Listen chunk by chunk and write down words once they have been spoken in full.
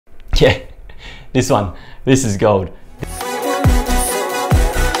Yeah, this is gold.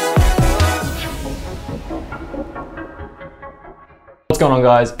 What's going on,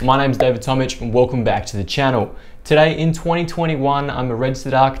 guys? My name is David Tomic and welcome back to the channel. Today in 2021, I'm a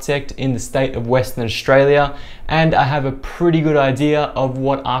registered architect in the state of Western Australia, and I have a pretty good idea of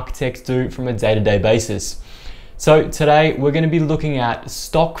what architects do from a day-to-day basis. So today we're going to be looking at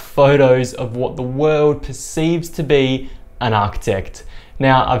stock photos of what the world perceives to be an architect.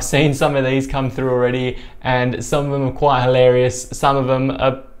 Now, I've seen some of these come through already, and some of them are quite hilarious. Some of them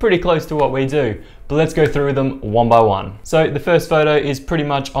are pretty close to what we do, but let's go through them one by one. So the first photo is pretty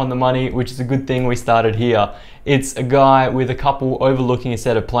much on the money, which is a good thing we started here. It's a guy with a couple overlooking a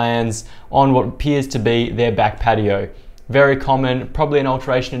set of plans on what appears to be their back patio. Very common, probably an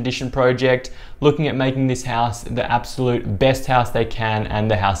alteration addition project, looking at making this house the absolute best house they can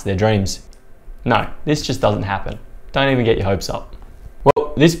and the house of their dreams. No, this just doesn't happen. Don't even get your hopes up.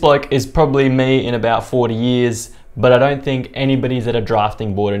 Well, this bloke is probably me in about 40 years, but I don't think anybody's at a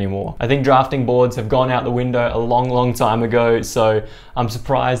drafting board anymore. I think drafting boards have gone out the window a long time ago, so I'm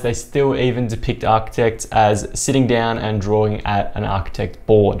surprised they still even depict architects as sitting down and drawing at an architect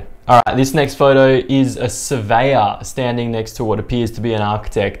board. All right, this next photo is a surveyor standing next to what appears to be an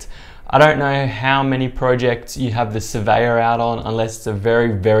architect. I don't know how many projects you have the surveyor out on unless it's a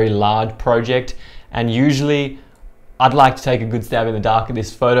very large project, and usually I'd like to take a good stab in the dark at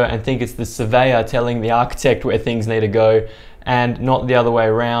this photo and think it's the surveyor telling the architect where things need to go and not the other way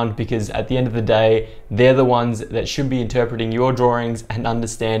around, because at the end of the day, they're the ones that should be interpreting your drawings and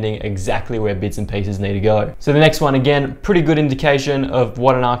understanding exactly where bits and pieces need to go. So the next one, again, pretty good indication of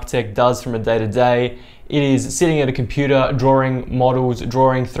what an architect does from a day-to-day. It is sitting at a computer, drawing models,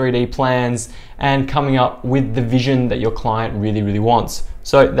 drawing 3D plans, and coming up with the vision that your client really wants.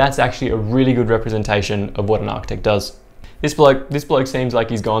 So that's actually a really good representation of what an architect does. This bloke seems like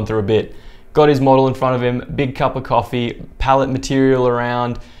he's gone through a bit. Got his model in front of him, big cup of coffee, palette material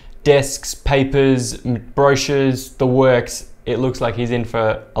around, desks, papers, brochures, the works. It looks like he's in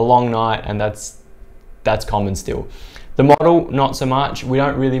for a long night, and that's common still. The model, not so much. We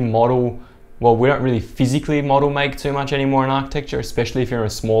don't really model, well, we don't really physically model make too much anymore in architecture, especially if you're a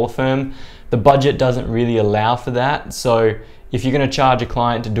smaller firm. The budget doesn't really allow for that. So if you're going to charge a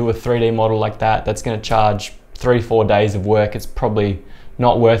client to do a 3D model like that, that's going to charge 3-4 days of work. It's probably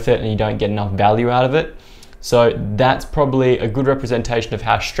not worth it, and you don't get enough value out of it. So that's probably a good representation of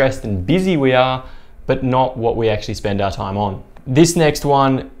how stressed and busy we are, but not what we actually spend our time on. This next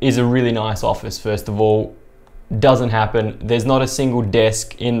one is a really nice office, first of all. Doesn't happen. There's not a single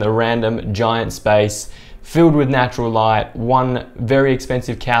desk in the random giant space, filled with natural light, one very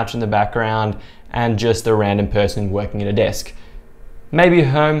expensive couch in the background, and just a random person working at a desk. Maybe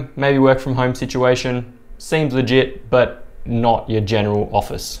home, maybe work from home situation. Seems legit, but not your general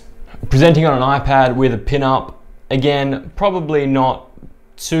office. Presenting on an iPad with a pin-up, again, probably not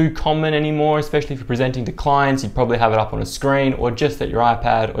too common anymore, especially if you're presenting to clients. You'd probably have it up on a screen or just at your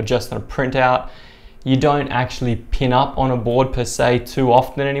iPad or just on a printout. You don't actually pin up on a board per se too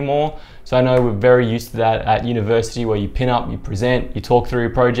often anymore. So I know we're very used to that at university, where you pin up, you present, you talk through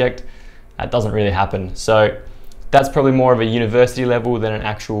your project. That doesn't really happen. So that's probably more of a university level than an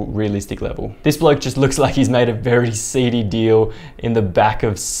actual realistic level. This bloke just looks like he's made a very seedy deal in the back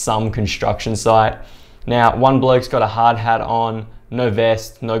of some construction site. Now, one bloke's got a hard hat on, no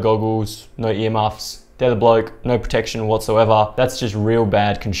vest, no goggles, no earmuffs. The other bloke, no protection whatsoever. That's just real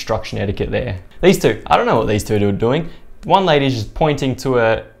bad construction etiquette there. These two, I don't know what these two are doing. One lady's just pointing to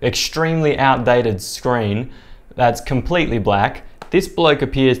an extremely outdated screen that's completely black. This bloke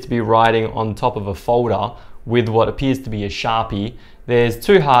appears to be writing on top of a folder with what appears to be a Sharpie. There's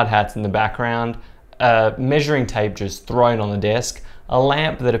two hard hats in the background, measuring tape just thrown on the desk, a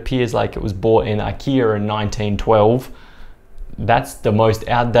lamp that appears like it was bought in IKEA in 1912. That's the most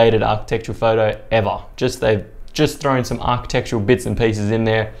outdated architectural photo ever. They've just thrown some architectural bits and pieces in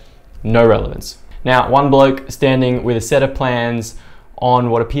there, no relevance. Now, one bloke standing with a set of plans on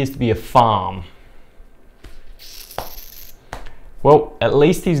what appears to be a farm. Well, at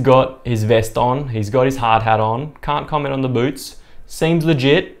least he's got his vest on, he's got his hard hat on, can't comment on the boots, seems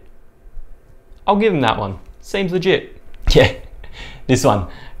legit. I'll give him that one, seems legit. Yeah, this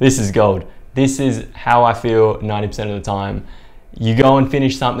is gold. This is how I feel 90% of the time. You go and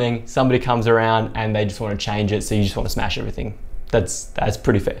finish something, somebody comes around and they just want to change it, so you just want to smash everything. That's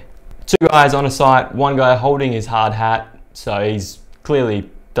pretty fair. Two guys on a site, one guy holding his hard hat, so he's clearly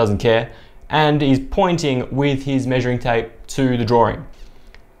doesn't care, and he's pointing with his measuring tape to the drawing.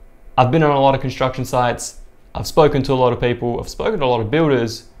 I've been on a lot of construction sites, I've spoken to a lot of people, I've spoken to a lot of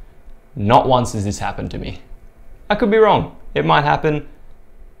builders. Not once has this happened to me. I could be wrong, it might happen,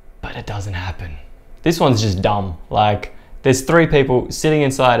 but but it doesn't happen. This one's just dumb. Like, there's 3 people sitting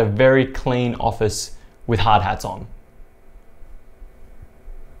inside a very clean office with hard hats on.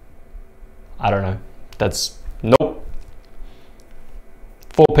 I don't know. That's, nope.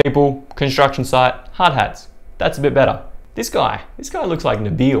 4 people, construction site, hard hats. That's a bit better. This guy looks like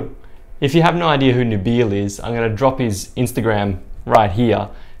Nabil. If you have no idea who Nabil is, I'm gonna drop his Instagram right here.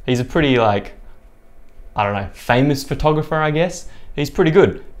 He's a pretty, like, I don't know, famous photographer, I guess. He's pretty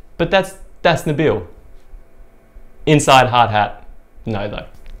good, but that's Nabil. Inside hard hat, no though.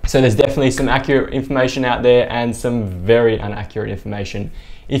 So there's definitely some accurate information out there and some very inaccurate information.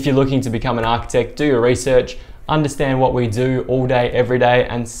 If you're looking to become an architect, do your research, understand what we do all day, every day,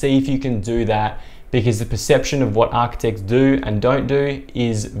 and see if you can do that, because the perception of what architects do and don't do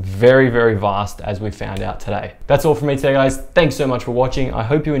is very, very vast, as we found out today. That's all from me today, guys. Thanks so much for watching. I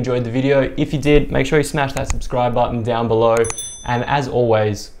hope you enjoyed the video. If you did, make sure you smash that subscribe button down below. And as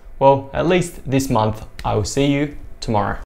always, well, at least this month, I will see you tomorrow.